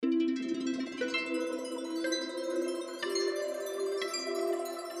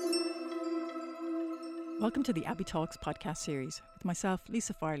Welcome to the Abbey Talks podcast series with myself,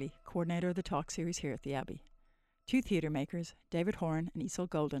 Lisa Farley, coordinator of the Talk series here at the Abbey. Two theatre makers, David Horan and Iseult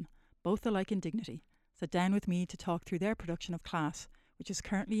Golden, both alike in dignity, sat down with me to talk through their production of Class, which is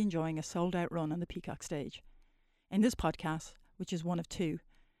currently enjoying a sold-out run on the Peacock stage. In this podcast, which is one of two,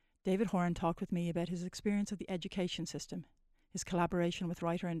 David Horan talked with me about his experience of the education system, his collaboration with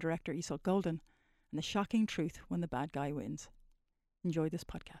writer and director Iseult Golden, and the shocking truth when the bad guy wins. Enjoy this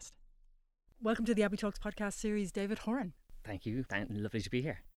podcast. Welcome to the Abbey Talks podcast series, David Horan. Thank you. Lovely to be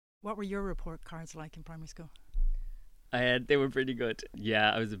here. What were your report cards like in primary school? They were pretty good.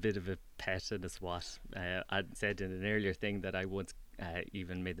 Yeah, I was a bit of a pet and a swat. I'd said in an earlier thing that I once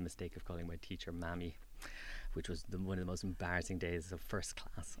even made the mistake of calling my teacher Mammy, which was one of the most embarrassing days of first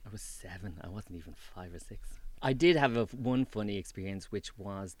class. I was 7. I wasn't even 5 or 6. I did have one funny experience, which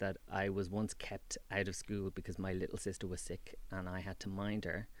was that I was once kept out of school because my little sister was sick and I had to mind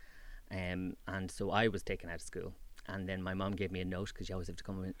her. And so I was taken out of school, and then my mum gave me a note, because you always have to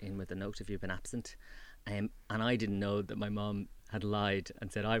come in with a note if you've been absent, and I didn't know that my mum had lied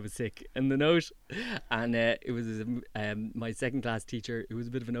and said I was sick in the note, and it was my second class teacher, who was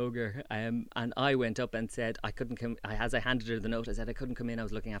a bit of an ogre, and I went up and said I couldn't come. As I handed her the note, I said I couldn't come in, I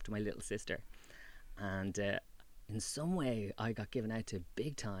was looking after my little sister, and in some way I got given out to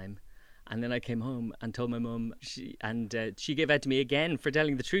big time. And then I came home and told my mum, she gave out to me again for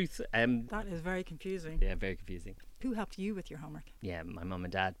telling the truth. That is very confusing. Yeah, very confusing. Who helped you with your homework? Yeah, my mum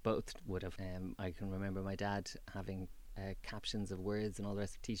and dad both would have. I can remember my dad having captions of words and all the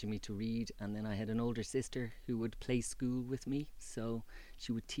rest, of teaching me to read. And then I had an older sister who would play school with me. So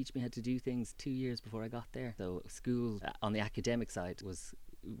she would teach me how to do things 2 years before I got there. So school on the academic side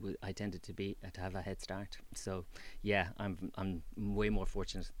I tended to have a head start. So yeah, I'm way more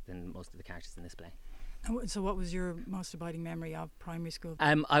fortunate than most of the characters in this play. So what was your most abiding memory of primary school?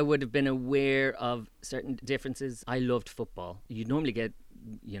 I would have been aware of certain differences. I loved football. You'd normally get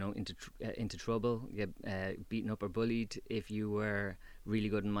into trouble, get beaten up or bullied if you were really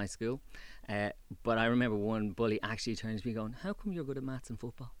good in my school. But I remember one bully actually turned to me going, "How come you're good at maths and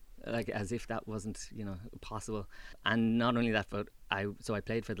football?" Like, as if that wasn't, possible. And not only that, but I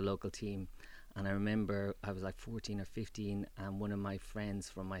played for the local team, and I remember I was like 14 or 15, and one of my friends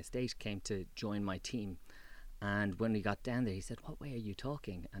from my estate came to join my team. And when we got down there, he said, "What way are you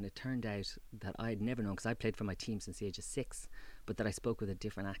talking?" And it turned out that I'd never known, because I played for my team since the age of 6, but that I spoke with a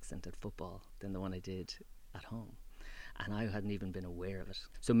different accent at football than the one I did at home. And I hadn't even been aware of it.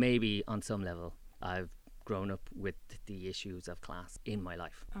 So maybe on some level, I've grown up with the issues of class in my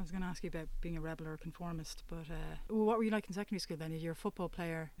life. I was going to ask you about being a rebel or a conformist, but what were you like in secondary school then? You're a football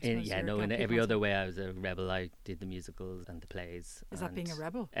player? In every other way I was a rebel. I did the musicals and the plays. Is that being a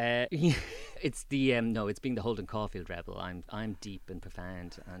rebel? It's it's being the Holden Caulfield rebel. I'm deep and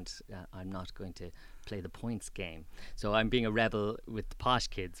profound, and I'm not going to play the points game. So I'm being a rebel with the posh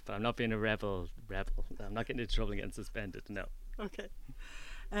kids, but I'm not being a rebel. I'm not getting into trouble and getting suspended, no. Okay.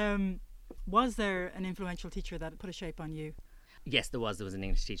 Was there an influential teacher that put a shape on you? Yes, there was an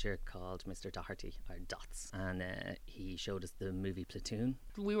English teacher called Mr. Doherty, or Dots, and he showed us the movie Platoon.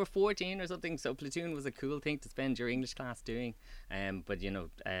 We were 14 or something, so Platoon was a cool thing to spend your English class doing. And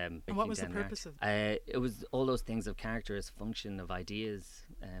what was the purpose of it? Was all those things of character as function of ideas.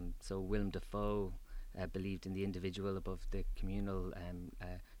 So Willem Dafoe believed in the individual above the communal.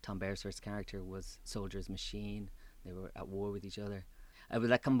 Tom Beresford's character was soldier's machine. They were at war with each other.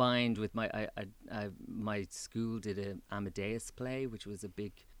 That combined with my school did an Amadeus play, which was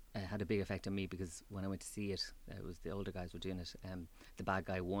had a big effect on me, because when I went to see it, it was the older guys were doing it. The bad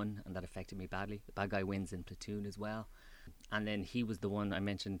guy won, and that affected me badly. The bad guy wins in Platoon as well, and then he was the one I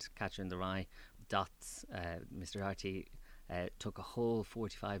mentioned, Catcher in the Rye. Dots, Mr. Doherty, took a whole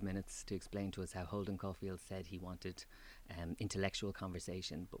 45 minutes to explain to us how Holden Caulfield said he wanted intellectual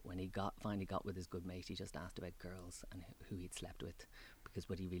conversation, but when he finally got with his good mate, he just asked about girls and who he'd slept with, because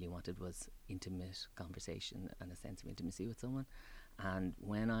what he really wanted was intimate conversation and a sense of intimacy with someone. And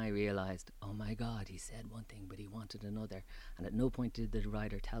when I realised, oh my God, he said one thing but he wanted another, and at no point did the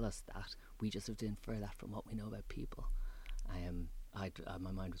writer tell us that, we just have to infer that from what we know about people,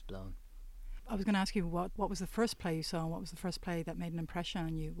 my mind was blown. I was going to ask you, what was the first play you saw, and what was the first play that made an impression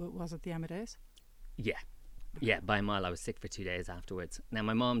on you? Was it the Amadeus? Yeah, by a mile. I was sick for 2 days afterwards. Now,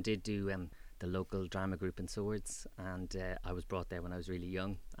 my mom did do the local drama group in Swords, and I was brought there when I was really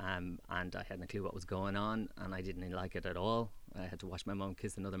young, and I hadn't a clue what was going on, and I didn't like it at all. I had to watch my mom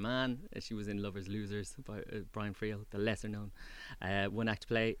kiss another man. She was in Lovers Losers by Brian Friel, the lesser known one act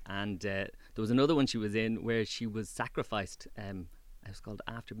play, and there was another one she was in where she was sacrificed. It was called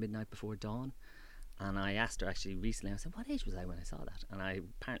After Midnight Before Dawn, And I asked her actually recently, I said, what age was I when I saw that? And I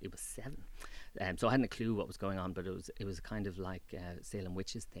apparently was 7. So I hadn't a clue what was going on, but it was kind of like Salem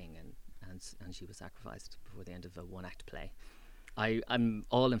Witches thing, and she was sacrificed before the end of a one-act play. I'm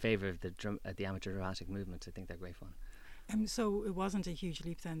all in favour of the amateur dramatic movement. I think they're great fun. So it wasn't a huge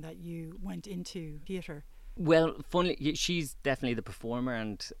leap then that you went into theatre? Well, funnily, she's definitely the performer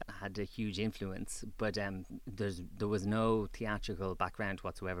and had a huge influence, but there was no theatrical background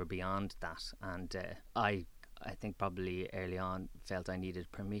whatsoever beyond that, and I think probably early on felt I needed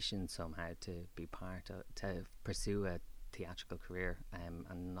permission somehow to be to pursue a theatrical career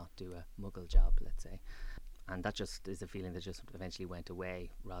and not do a muggle job, let's say. And that just is a feeling that just eventually went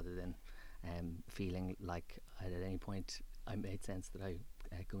away, rather than feeling like at any point I made sense that I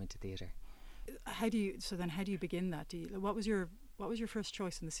go into theatre. How do you begin that? What was your first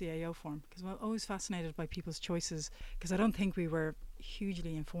choice in the CAO form? Because I'm always fascinated by people's choices, because I don't think we were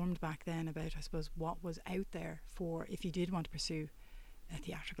hugely informed back then about, I suppose, what was out there for if you did want to pursue a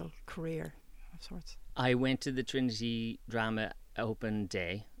theatrical career of sorts. I went to the Trinity Drama Open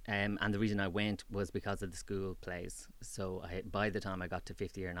Day, and the reason I went was because of the school plays. So by the time I got to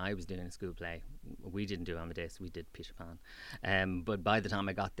 5th year and I was doing a school play, we didn't do Amadeus, we did Peter Pan. But by the time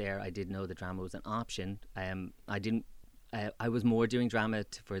I got there, I did know that drama was an option. I was more doing drama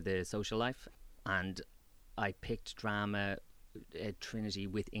for the social life, and I picked drama at Trinity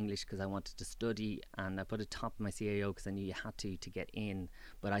with English because I wanted to study, and I put it top of my CAO because I knew you had to get in.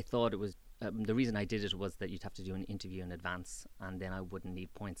 But I thought it was the reason I did it was that you'd have to do an interview in advance, and then I wouldn't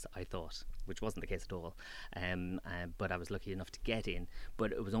need points, I thought, which wasn't the case at all. But I was lucky enough to get in.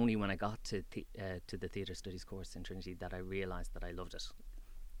 But it was only when I got to the theatre studies course in Trinity that I realised that I loved it.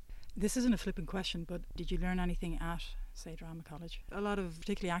 This isn't a flippant question, but did you learn anything at, say, drama college? A lot of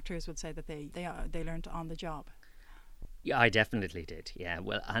particularly actors would say that they learned on the job. Yeah, I definitely did. Yeah,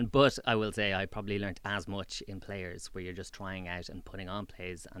 well, but I will say I probably learnt as much in Players, where you're just trying out and putting on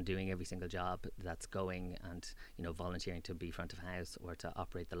plays and doing every single job that's going, and volunteering to be front of house or to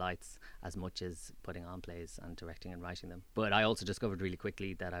operate the lights, as much as putting on plays and directing and writing them. But I also discovered really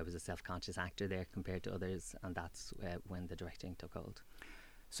quickly that I was a self-conscious actor there compared to others, and that's when the directing took hold.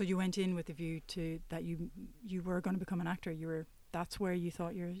 So you went in with the view to that you were going to become an actor. That's where you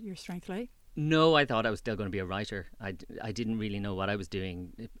thought your strength lay? No, I thought I was still going to be a writer. I didn't really know what I was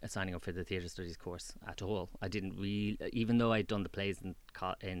doing signing up for the theatre studies course at all. I didn't really, even though I'd done the plays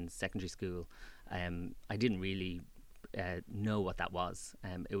in secondary school, I didn't really know what that was.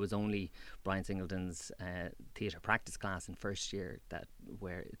 It was only Brian Singleton's theatre practice class in first year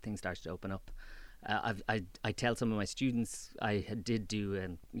where things started to open up. I tell some of my students I did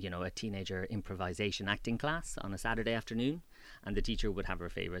do a teenager improvisation acting class on a Saturday afternoon, and the teacher would have her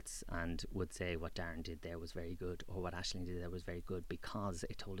favourites and would say what Darren did there was very good, or what Aisling did there was very good, because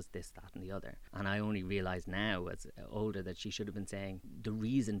it told us this, that and the other. And I only realise now as older that she should have been saying the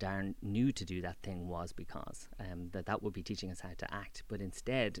reason Darren knew to do that thing was because that would be teaching us how to act, but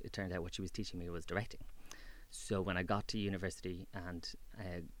instead it turned out what she was teaching me was directing. So when I got to university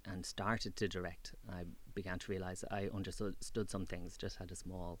and started to direct, I began to realise I understood some things, just had a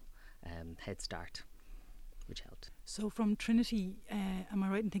small head start, which helped. So from Trinity, am I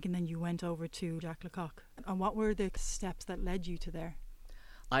right in thinking then you went over to Jack Lecoq? And what were the steps that led you to there?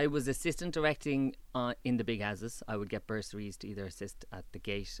 I was assistant directing in the big houses. I would get bursaries to either assist at the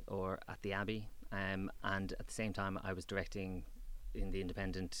Gate or at the Abbey, and at the same time I was directing in the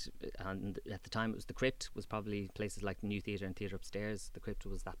independent, and at the time it was the Crypt, was probably places like the New Theatre and Theatre Upstairs. The Crypt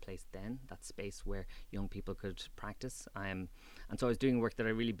was that place then, that space where young people could practice, and so I was doing work that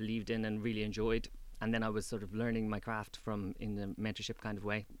I really believed in and really enjoyed, and then I was sort of learning my craft in a mentorship kind of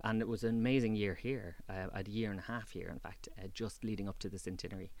way. And it was an amazing year here. I had a year and a half here, in fact, just leading up to the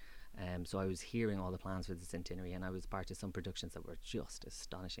centenary. So I was hearing all the plans for the centenary, and I was part of some productions that were just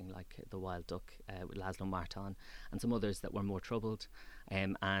astonishing, like The Wild Duck with Laszlo Marton, and some others that were more troubled.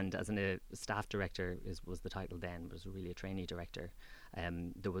 And as a staff director was the title then, was really a trainee director.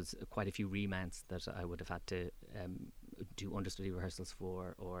 There was quite a few remounts that I would have had to do understudy rehearsals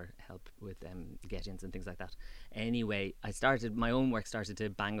for, or help with get-ins and things like that. Anyway, my own work started to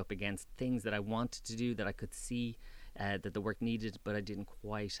bang up against things that I wanted to do, that I could see that the work needed, but I didn't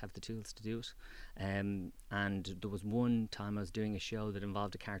quite have the tools to do it. And there was one time I was doing a show that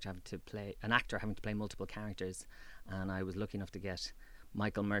involved an actor having to play multiple characters, and I was lucky enough to get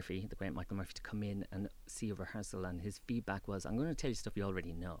Michael Murphy, the great Michael Murphy, to come in and see a rehearsal, and his feedback was, I'm going to tell you stuff you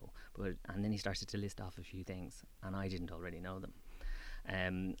already know, and then he started to list off a few things, and I didn't already know them.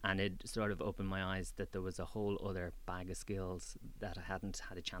 And it sort of opened my eyes that there was a whole other bag of skills that I hadn't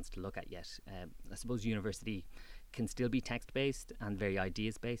had a chance to look at yet. I suppose university can still be text-based and very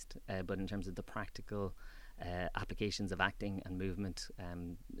ideas-based, but in terms of the practical applications of acting and movement,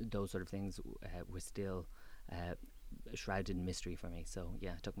 those sort of things were still shrouded in mystery for me. So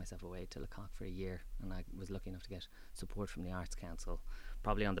yeah, I took myself away to Lecoq for a year, and I was lucky enough to get support from the Arts Council,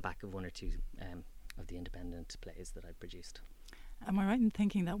 probably on the back of one or two of the independent plays that I produced. Am I right in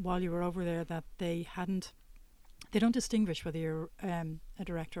thinking that while you were over there that they don't distinguish whether you're a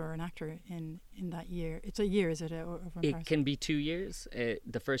director or an actor in that year? It's a year, is it? It can be 2 years.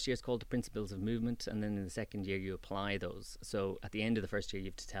 The first year is called the Principles of Movement, and then in the second year you apply those. So at the end of the first year you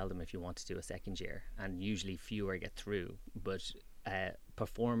have to tell them if you want to do a second year, and usually fewer get through, but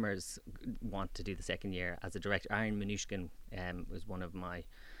performers want to do the second year. As a director, Aaron Minushkin was one of my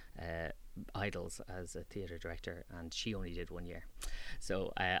idols as a theatre director, and she only did 1 year.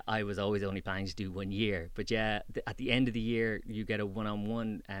 So I was always only planning to do 1 year. But yeah, at the end of the year you get a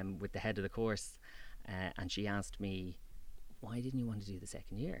one-on-one with the head of the course, and she asked me, why didn't you want to do the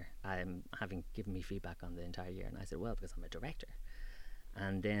second year, having given me feedback on the entire year? And I said, well, because I'm a director.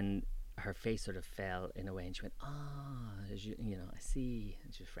 And then her face sort of fell in a way, and she went, I see.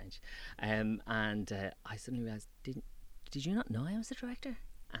 And she was French. And I suddenly realised, did you not know I was a director?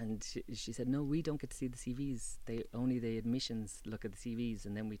 And she said, no, we don't get to see the CVs. Only the admissions look at the CVs,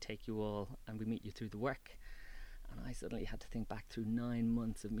 and then we take you all and we meet you through the work. And I suddenly had to think back through 9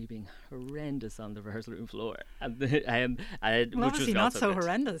 months of me being horrendous on the rehearsal room floor. And well, obviously not so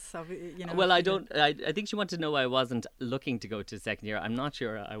horrendous. Well, I think she wanted to know I wasn't looking to go to second year. I'm not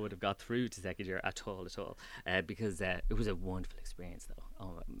sure I would have got through to second year at all, because it was a wonderful experience,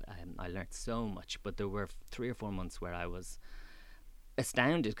 though. I learnt so much, but there were 3 or 4 months where I was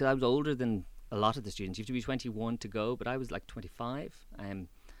astounded, because I was older than a lot of the students. You have to be 21 to go, but I was like 25, and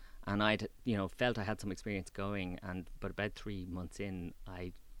I'd felt I had some experience going, but about 3 months in,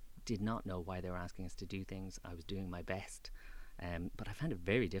 I did not know why they were asking us to do things. I was doing my best, but I found it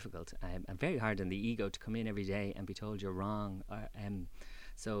very difficult and very hard on the ego to come in every day and be told you're wrong.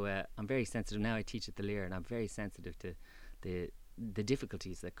 So I'm very sensitive now. I teach at the Lear, and I'm very sensitive to the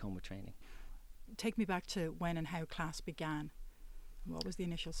difficulties that come with training. Take me back to when and how class began. What was the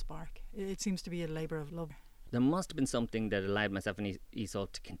initial spark? It seems to be a labour of love. There must have been something that allowed myself and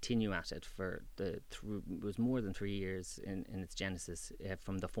Iseult to continue at it for it was more than 3 years in its genesis,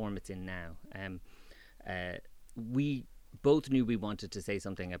 from the form it's in now. We both knew we wanted to say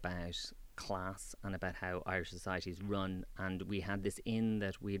something about class and about how Irish society is run, and we had this in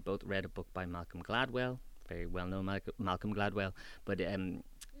that we had both read a book by Malcolm Gladwell, very well known Malcolm Gladwell, but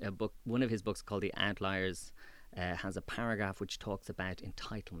one of his books called The Outliers has a paragraph which talks about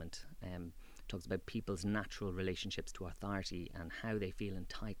entitlement, talks about people's natural relationships to authority and how they feel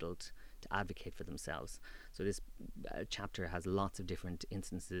entitled to advocate for themselves. So this chapter has lots of different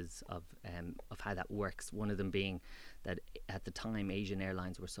instances of how that works. One of them being that at the time Asian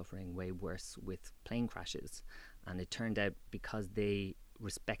airlines were suffering way worse with plane crashes, and it turned out because they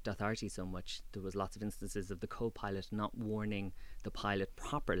respect authority so much, there was lots of instances of the co-pilot not warning the pilot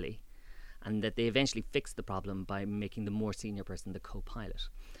properly, and that they eventually fixed the problem by making the more senior person the co-pilot.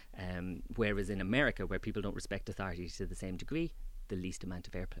 Whereas in America, where people don't respect authority to the same degree, the least amount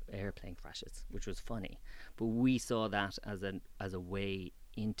of airplane crashes, which was funny. But we saw that as a way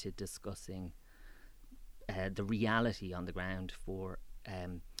into discussing the reality on the ground for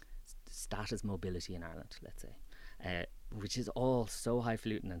status mobility in Ireland, let's say, which is all so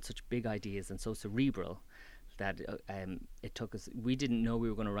highfalutin and such big ideas and so cerebral that it took us. We didn't know we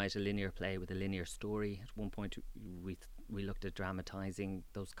were going to write a linear play with a linear story. At one point, we looked at dramatising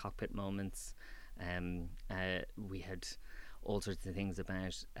those cockpit moments. We had all sorts of things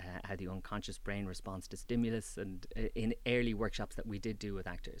about how the unconscious brain responds to stimulus, and in early workshops that we did do with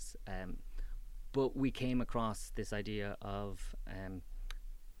actors. But we came across this idea of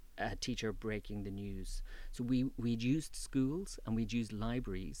a teacher breaking the news. So we'd used schools and we'd used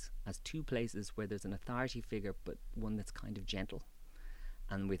libraries as two places where there's an authority figure, but one that's kind of gentle.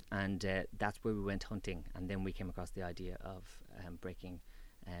 And that's where we went hunting. And then we came across the idea of breaking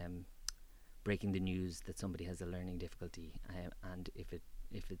the news that somebody has a learning difficulty, and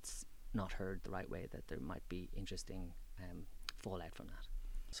if it's not heard the right way, that there might be interesting fallout from that.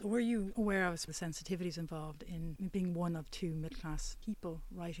 So were you aware of the sensitivities involved in being one of two middle-class people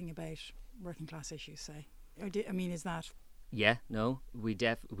writing about working class issues, say? Is that... Yeah, no,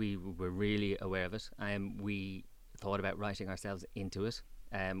 we were really aware of it. We thought about writing ourselves into it.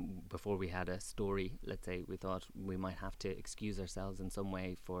 Before we had a story, let's say, we thought we might have to excuse ourselves in some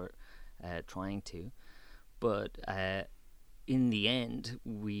way for trying to. But in the end,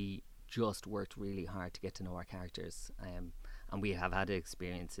 we just worked really hard to get to know our characters. And we have had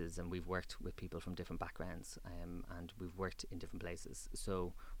experiences, and we've worked with people from different backgrounds, and we've worked in different places.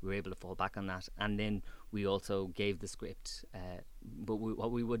 So we were able to fall back on that. And then we also gave the script. But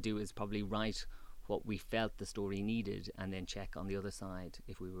what we would do is probably write what we felt the story needed, and then check on the other side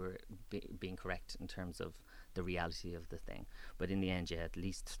if we were being correct in terms of the reality of the thing. But in the end, yeah, at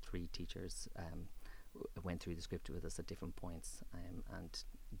least 3 teachers went through the script with us at different points, and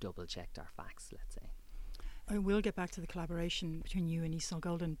double checked our facts, let's say. I will get back to the collaboration between you and Iseult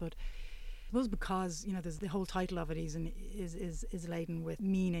Golden, but I suppose because, you know, there's the whole title of it is laden with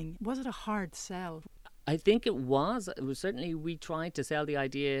meaning. Was it a hard sell? I think it was. Certainly, we tried to sell the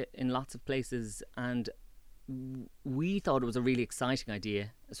idea in lots of places, and we thought it was a really exciting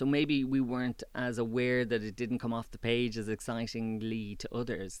idea. So maybe we weren't as aware that it didn't come off the page as excitingly to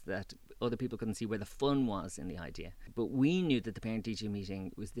others, that other people couldn't see where the fun was in the idea. But we knew that the parent-teacher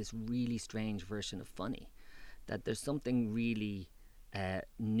meeting was this really strange version of funny, that there's something really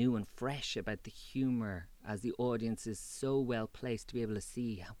new and fresh about the humour, as the audience is so well placed to be able to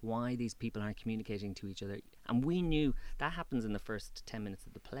see why these people aren't communicating to each other. And we knew that happens in the first 10 minutes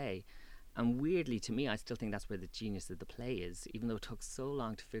of the play. And weirdly, to me, I still think that's where the genius of the play is, even though it took so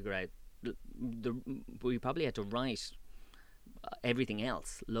long to figure out. We probably had to write everything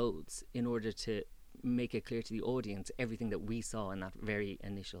else, loads, in order to make it clear to the audience everything that we saw in that very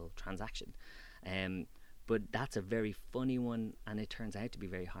initial transaction. But that's a very funny one, and it turns out to be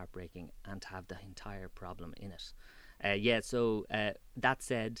very heartbreaking, and to have the entire problem in it. So that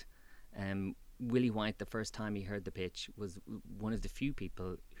said, Willie White, the first time he heard the pitch, was one of the few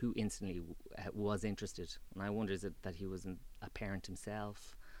people who instantly was interested. And I wonder, is it that he wasn't a parent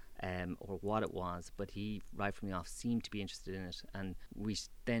himself, or what it was, but he, right from the off, seemed to be interested in it. And we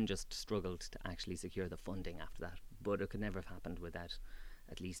then just struggled to actually secure the funding after that. But it could never have happened without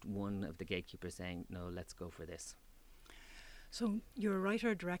at least one of the gatekeepers saying, no, let's go for this. So you're a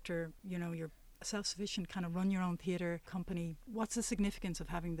writer, director, you know, you're self-sufficient, kind of run your own theatre company. What's the significance of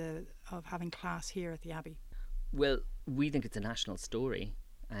having class here at the Abbey? Well, we think it's a national story,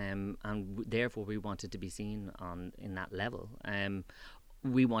 and therefore we wanted to be seen in that level.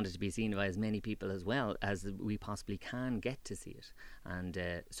 We wanted to be seen by as many people as well as we possibly can get to see it.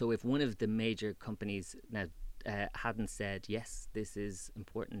 And so if one of the major companies now hadn't said, yes, this is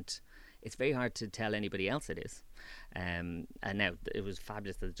important, it's very hard to tell anybody else it is. And now it was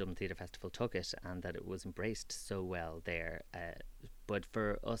fabulous that the Dublin Theatre Festival took it and that it was embraced so well there. But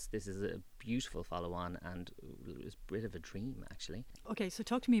for us, this is a beautiful follow-on, and it was a bit of a dream, actually. Okay, so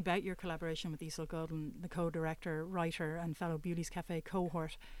talk to me about your collaboration with Iseult Golden, the co-director, writer and fellow Beaulies Cafe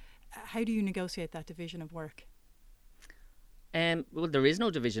cohort. How do you negotiate that division of work? Well, there is no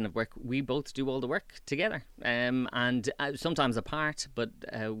division of work. We both do all the work together, and sometimes apart. But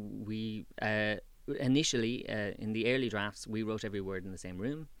we initially, in the early drafts, we wrote every word in the same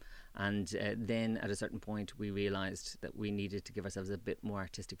room, and then at a certain point, we realised that we needed to give ourselves a bit more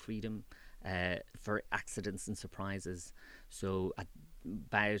artistic freedom for accidents and surprises. So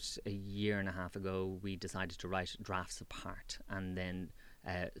about a year and a half ago, we decided to write drafts apart and then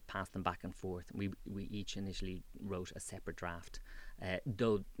pass them back and forth. We each initially wrote a separate draft,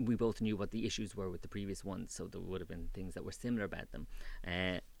 though we both knew what the issues were with the previous ones, so there would have been things that were similar about them,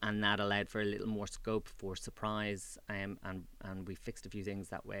 and that allowed for a little more scope for surprise, and we fixed a few things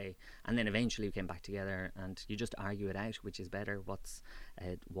that way, and then eventually we came back together, and you just argue it out, which is better,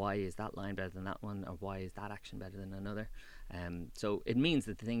 why is that line better than that one, or why is that action better than another. So it means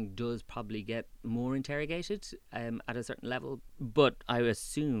that the thing does probably get more interrogated at a certain level, but I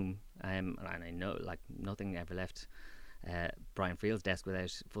assume, and I know, like, nothing ever left Brian Friel's desk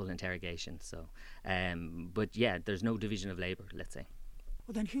without full interrogation. So, but yeah, there's no division of labour, let's say.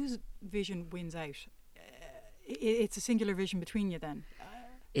 Well, then whose vision wins out? It's a singular vision between you then?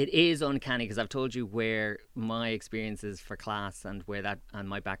 It is uncanny, because I've told you where my experiences for class and where that, and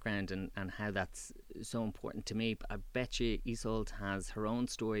my background and how that's so important to me. I bet you Iseult has her own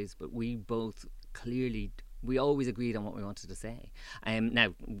stories, but we both we always agreed on what we wanted to say.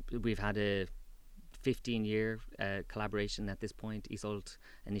 Now, we've had a 15-year collaboration at this point. Iseult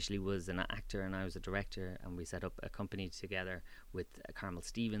initially was an actor and I was a director, and we set up a company together with Carmel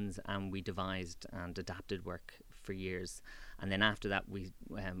Stevens, and we devised and adapted work for years. And then after that, we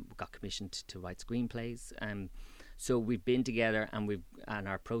got commissioned to write screenplays. So we've been together, and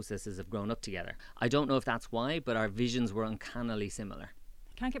our processes have grown up together. I don't know if that's why, but our visions were uncannily similar.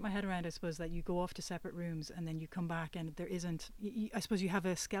 I can't get my head around, I suppose, that you go off to separate rooms and then you come back and there isn't, I suppose you have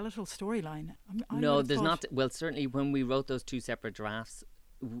a skeletal storyline. No, there's not. Well, certainly when we wrote those two separate drafts,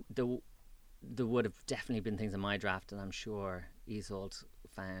 there would have definitely been things in my draft, and I'm sure Iseult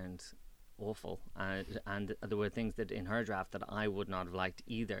found awful, and there were things that in her draft that I would not have liked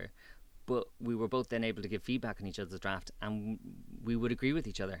either. But we were both then able to give feedback on each other's draft, and we would agree with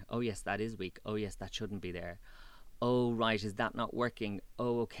each other. Oh yes, that is weak. Oh yes, that shouldn't be there. Oh right, is that not working?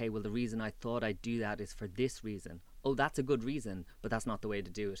 Oh okay, well the reason I thought I'd do that is for this reason. Oh, that's a good reason, but that's not the way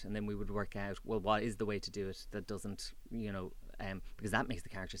to do it. And then we would work out, well, what is the way to do it that doesn't, because that makes the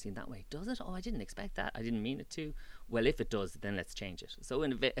character seem that way. Does it? Oh, I didn't expect that. I didn't mean it to. Well, if it does, then let's change it. So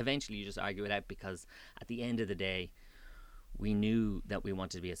eventually you just argue it out, because at the end of the day, we knew that we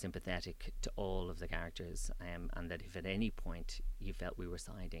wanted to be as sympathetic to all of the characters, and that if at any point you felt we were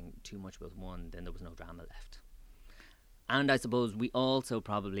siding too much with one, then there was no drama left. And I suppose we also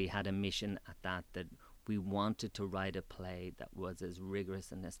probably had a mission at that we wanted to write a play that was as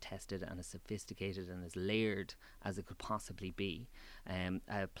rigorous and as tested and as sophisticated and as layered as it could possibly be.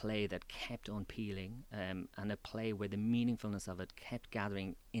 A play that kept on peeling, and a play where the meaningfulness of it kept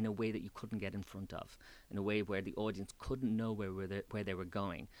gathering in a way that you couldn't get in front of, in a way where the audience couldn't know where they were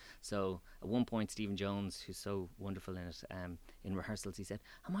going. So at one point, Stephen Jones, who's so wonderful in it, in rehearsals, he said,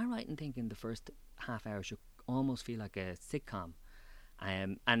 "Am I right in thinking the first half hour should almost feel like a sitcom?"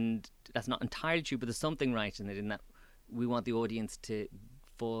 And that's not entirely true, but there's something right in it, in that we want the audience to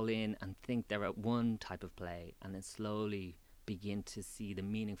fall in and think they're at one type of play, and then slowly begin to see the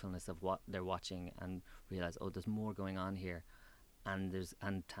meaningfulness of what they're watching and realize, oh, there's more going on here, and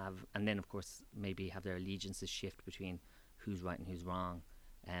then of course maybe have their allegiances shift between who's right and who's wrong,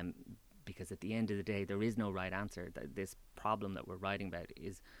 because at the end of the day there is no right answer. This problem that we're writing about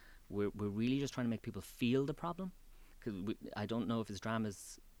is we're really just trying to make people feel the problem. Because I don't know if it's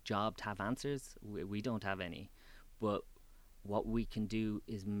drama's job to have answers. We don't have any. But what we can do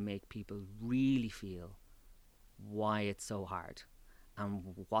is make people really feel why it's so hard and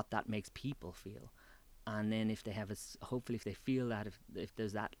what that makes people feel. And then if they have hopefully if they feel that, if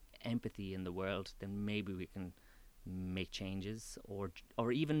there's that empathy in the world, then maybe we can make changes, or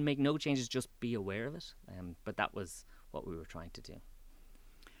even make no changes, just be aware of it. But that was what we were trying to do.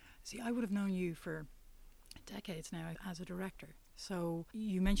 See, I would have known you for decades now as a director. So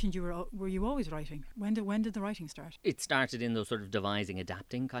you mentioned were you always writing? When did the writing start? It started in those sort of devising,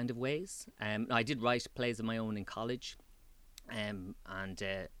 adapting kind of ways. I did write plays of my own in college,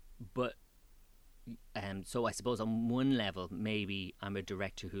 so I suppose on one level maybe I'm a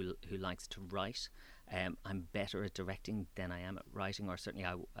director who likes to write. I'm better at directing than I am at writing, or certainly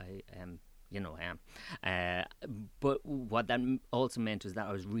I am. But what that also meant was that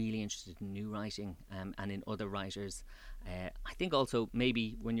I was really interested in new writing, and in other writers. I think also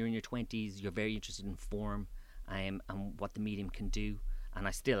maybe when you're in your 20s, you're very interested in form, and what the medium can do. And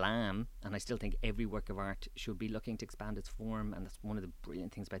I still am, and I still think every work of art should be looking to expand its form. And that's one of the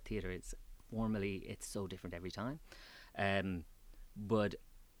brilliant things about theatre. It's formally, it's so different every time. But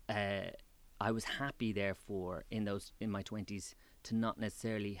I was happy, therefore, in my 20s, to not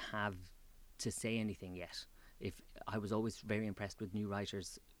necessarily have to say anything yet. If I was always very impressed with new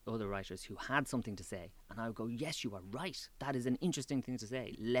writers, other writers who had something to say, and I would go, yes, you are right, that is an interesting thing to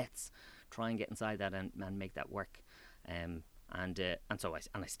say, let's try and get inside that and make that work. And so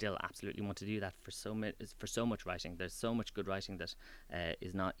I still absolutely want to do that for so much writing. There's so much good writing that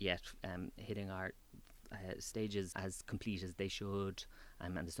is not yet hitting our stages as complete as they should,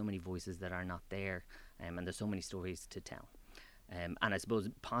 and there's so many voices that are not there, and there's so many stories to tell. And I suppose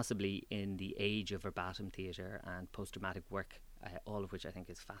possibly in the age of verbatim theatre and post-dramatic work, all of which I think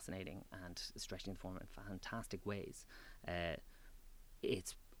is fascinating and stretching the form in fantastic ways,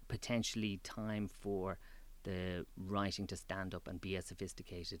 it's potentially time for the writing to stand up and be as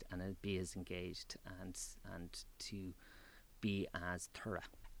sophisticated and be as engaged and to be as thorough.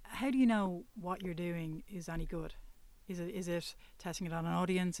 How do you know what you're doing is any good? Is it testing it on an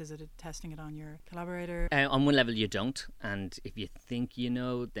audience? Is it testing it on your collaborator? On one level you don't, and if you think you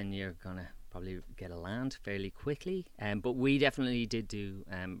know, then you're going to probably get a land fairly quickly. But we definitely did do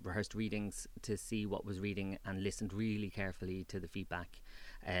rehearsed readings to see what was reading and listened really carefully to the feedback.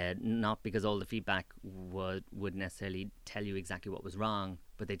 Not because all the feedback would necessarily tell you exactly what was wrong,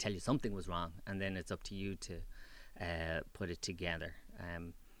 but they tell you something was wrong, and then it's up to you to put it together.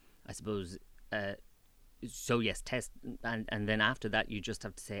 I suppose... So yes, test, and then after that you just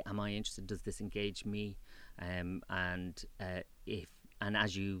have to say, am I interested? Does this engage me? And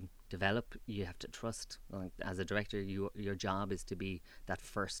as you develop, you have to trust. Like, as a director, your job is to be that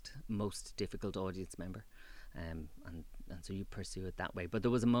first most difficult audience member, and so you pursue it that way. But there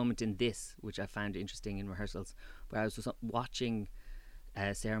was a moment in this which I found interesting in rehearsals, where I was watching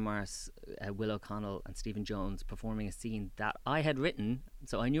Sarah Morris, Will O'Connell, and Stephen Jones performing a scene that I had written,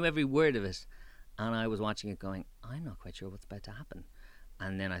 so I knew every word of it. And I was watching it going, I'm not quite sure what's about to happen.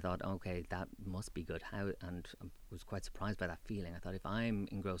 And then I thought, okay, that must be good. How? And I was quite surprised by that feeling. I thought, if I'm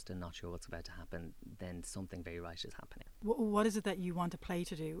engrossed and not sure what's about to happen, then something very right is happening. What is it that you want a play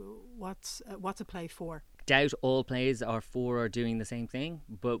to do? What's a play for? Doubt all plays are for or doing the same thing,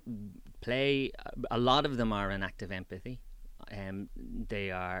 but play, a lot of them are an act of empathy. They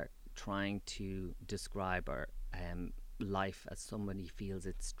are trying to describe our life as somebody feels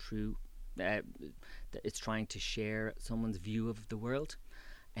it's true. It's trying to share someone's view of the world,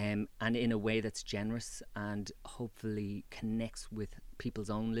 and in a way that's generous and hopefully connects with people's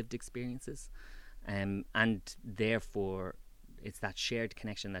own lived experiences, and therefore it's that shared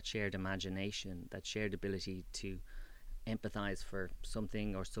connection, that shared imagination, that shared ability to empathize for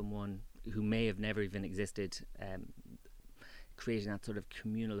something or someone who may have never even existed. Creating that sort of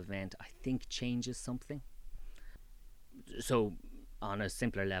communal event, I think, changes something. So on a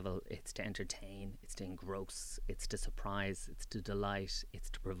simpler level, it's to entertain, it's to engross, it's to surprise, it's to delight, it's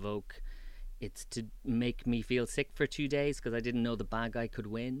to provoke, it's to make me feel sick for 2 days because I didn't know the bad guy could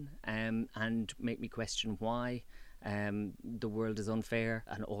win, and make me question why the world is unfair,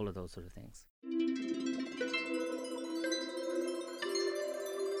 and all of those sort of things.